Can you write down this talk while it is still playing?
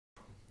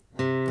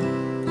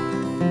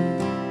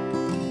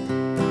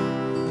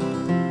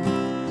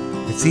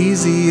It's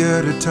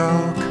easier to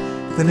talk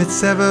than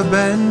it's ever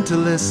been to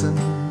listen,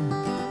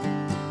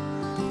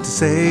 to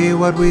say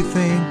what we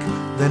think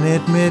than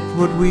admit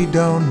what we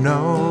don't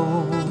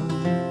know.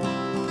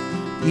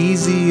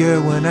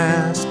 Easier when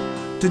asked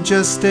to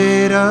just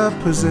state a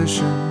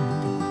position.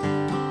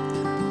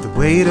 The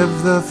weight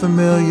of the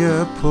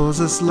familiar pulls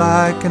us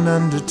like an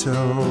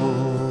undertow.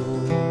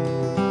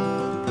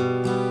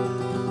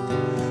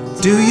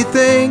 Do you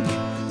think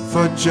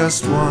for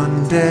just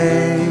one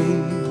day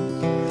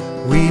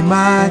we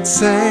might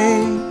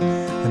say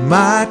and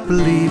might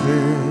believe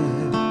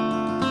it,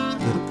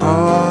 that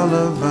all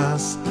of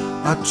us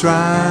are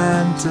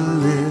trying to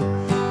live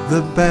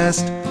the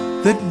best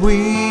that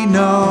we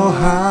know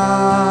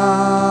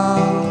how?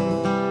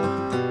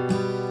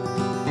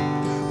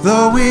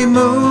 Though we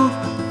move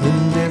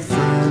in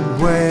different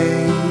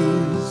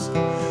ways,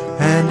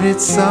 and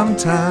it's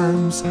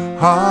sometimes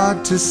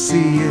hard to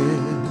see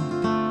it,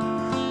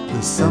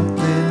 there's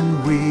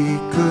something we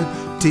could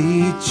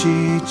teach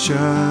each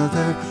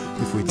other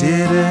if we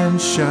didn't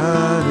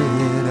shut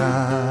it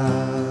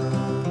out.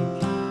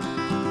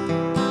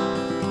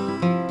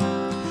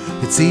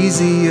 It's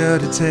easier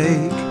to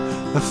take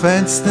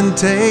offense than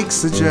take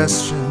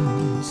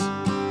suggestions.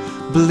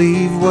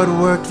 Believe what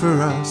worked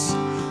for us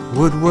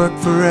would work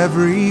for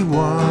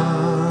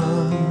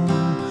everyone.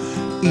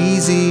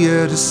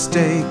 Easier to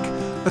stake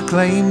a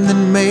claim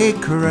than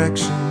make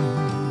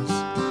corrections.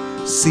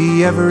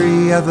 See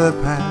every other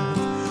path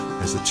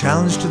as a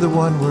challenge to the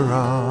one we're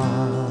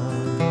on.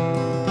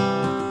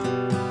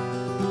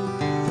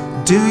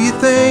 Do you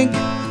think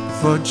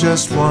for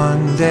just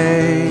one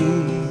day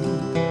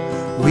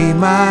we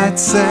might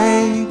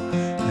say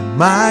and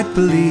might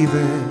believe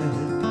it,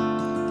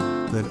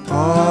 that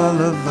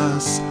all of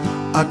us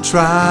are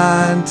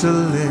trying to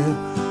live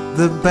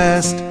the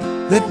best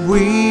that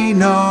we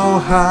know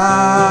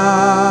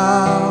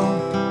how?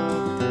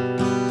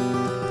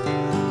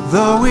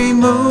 Though we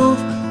move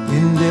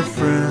in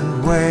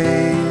different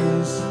ways,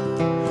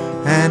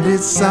 and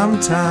it's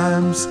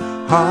sometimes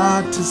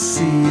hard to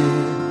see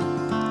it,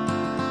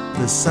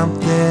 there's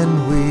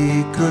something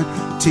we could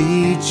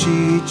teach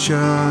each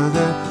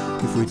other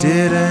if we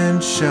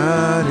didn't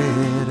shut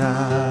it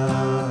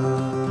out.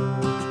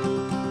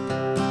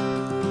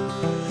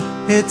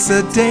 It's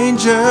a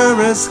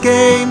dangerous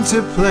game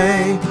to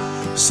play,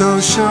 so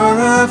sure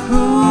of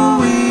who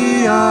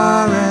we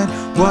are and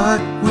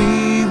what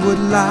we would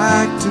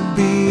like to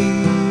be.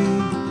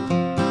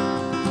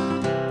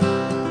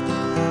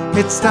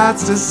 It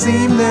starts to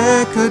seem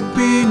there could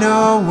be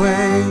no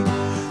way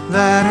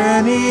that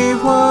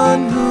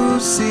anyone who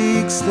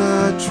seeks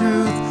the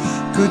truth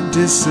could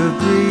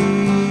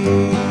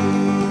disagree.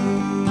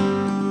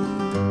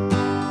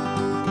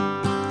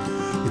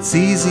 It's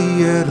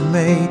easier to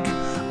make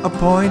a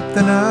point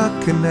than a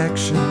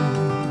connection.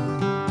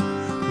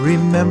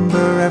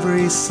 Remember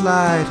every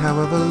slight,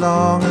 however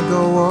long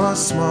ago or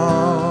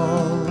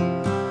small.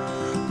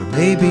 But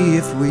maybe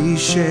if we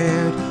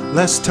shared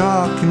less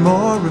talk and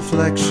more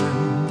reflection,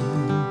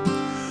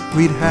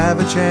 we'd have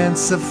a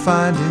chance of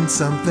finding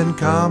something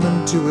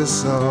common to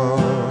us all.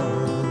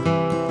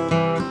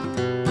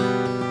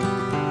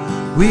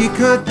 We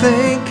could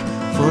think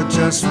for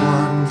just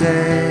one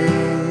day,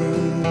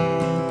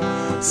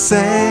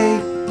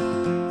 say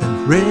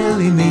and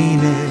really mean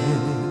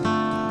it,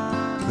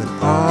 that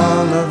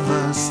all of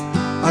us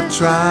are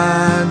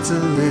trying to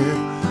live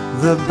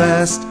the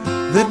best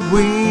that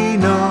we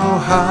know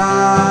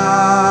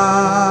how.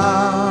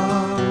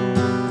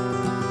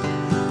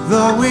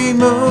 Though we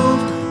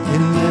move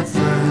in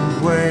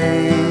different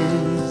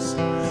ways,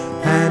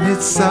 and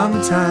it's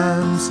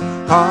sometimes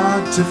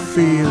hard to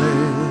feel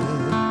it,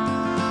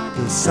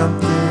 there's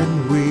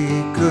something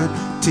we could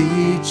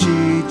teach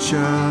each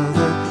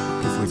other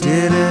if we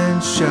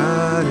didn't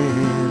shut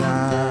it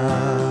out.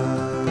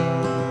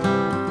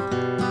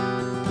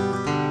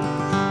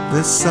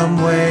 There's some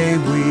way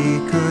we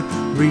could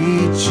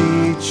reach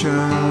each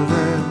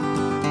other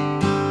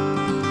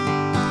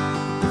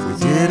if we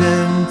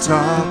didn't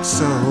talk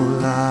so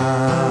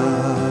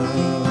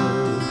loud.